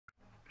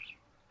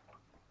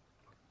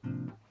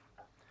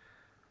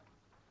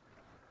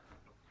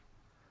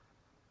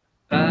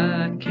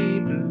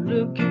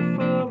looking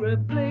for a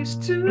place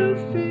to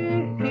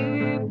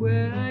fit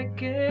where I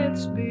can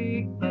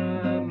speak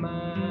my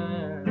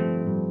mind.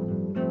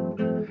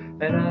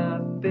 And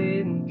I've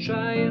been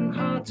trying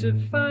hard to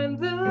find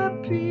the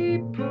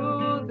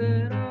people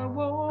that I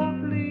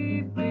won't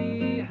leave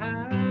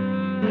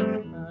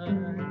behind.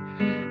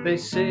 They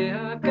say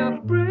I've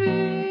got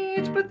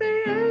brains, but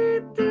they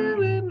ain't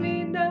doing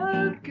me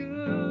no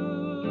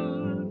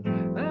good.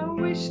 I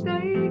wish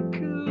they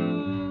could.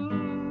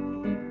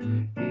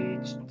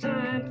 Each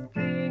time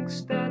things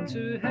start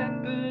to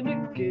happen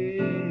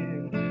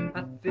again,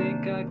 I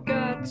think I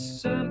got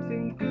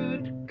something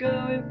good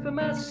going for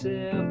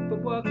myself,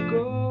 but what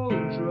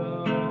goes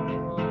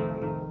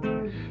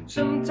wrong?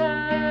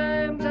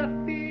 Sometimes I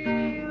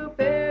feel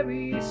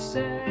very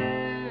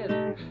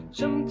sad.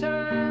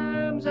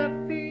 Sometimes I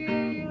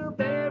feel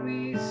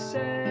very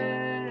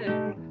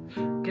sad.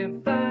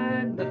 Can't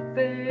find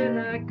nothing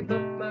I can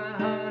put my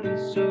heart and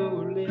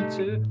soul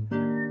into.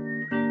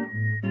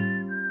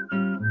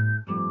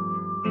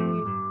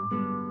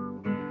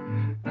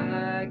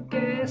 I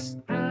guess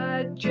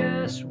I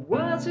just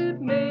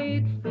wasn't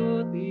made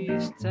for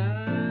this time.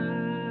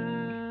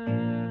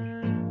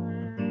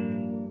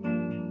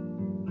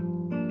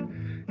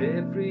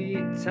 Every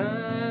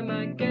time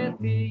I get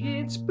the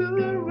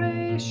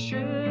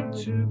inspiration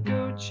to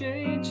go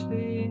change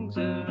things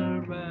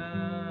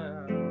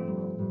around,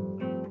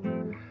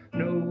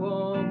 no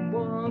one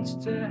wants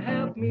to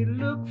help me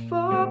look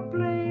for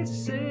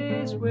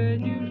places where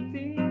new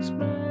things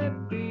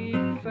might be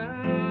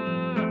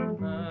found.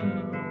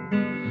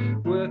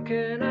 Where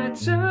can I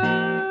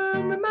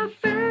turn when my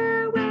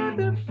fair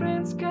weather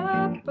friends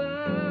come by?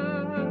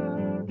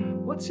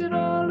 What's it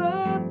all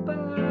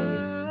about?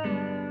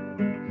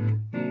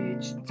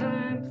 Each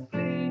time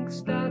things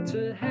start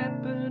to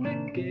happen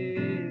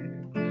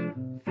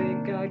again,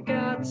 think I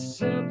got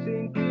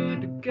something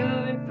good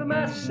going for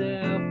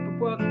myself, but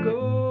what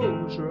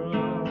goes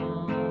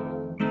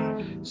wrong?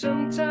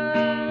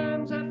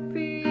 Sometimes I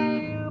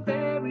feel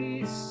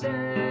very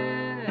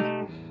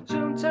sad.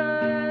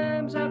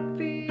 Sometimes I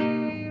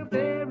feel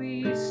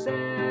very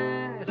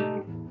sad.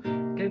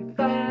 Can't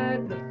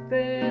find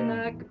nothing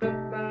I can put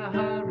my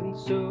heart and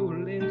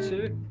soul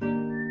into.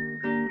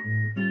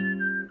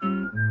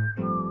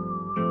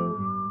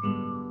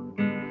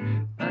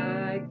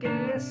 I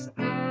guess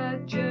I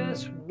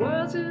just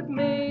wasn't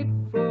made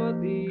for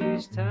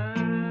these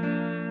times.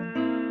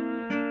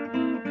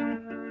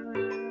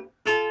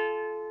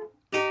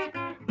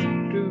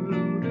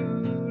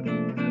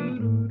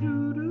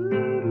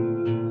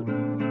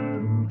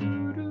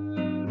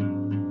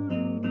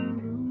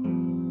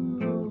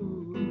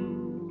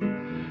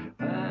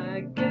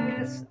 I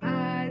guess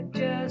I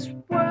just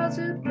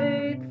wasn't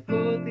made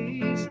for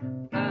these.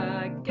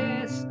 I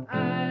guess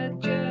I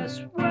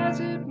just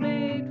wasn't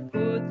made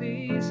for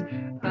these.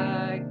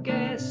 I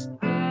guess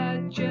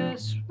I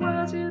just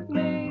wasn't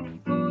made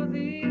for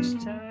this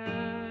time.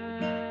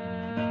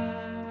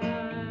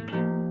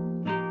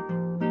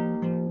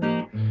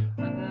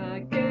 I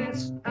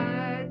guess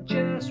I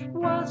just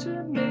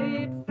wasn't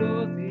made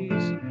for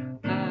these.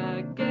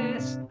 I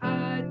guess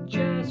I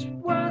just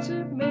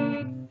wasn't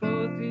made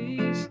for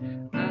these.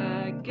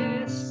 I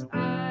guess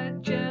I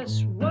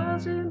just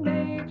wasn't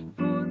made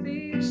for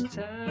this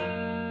time.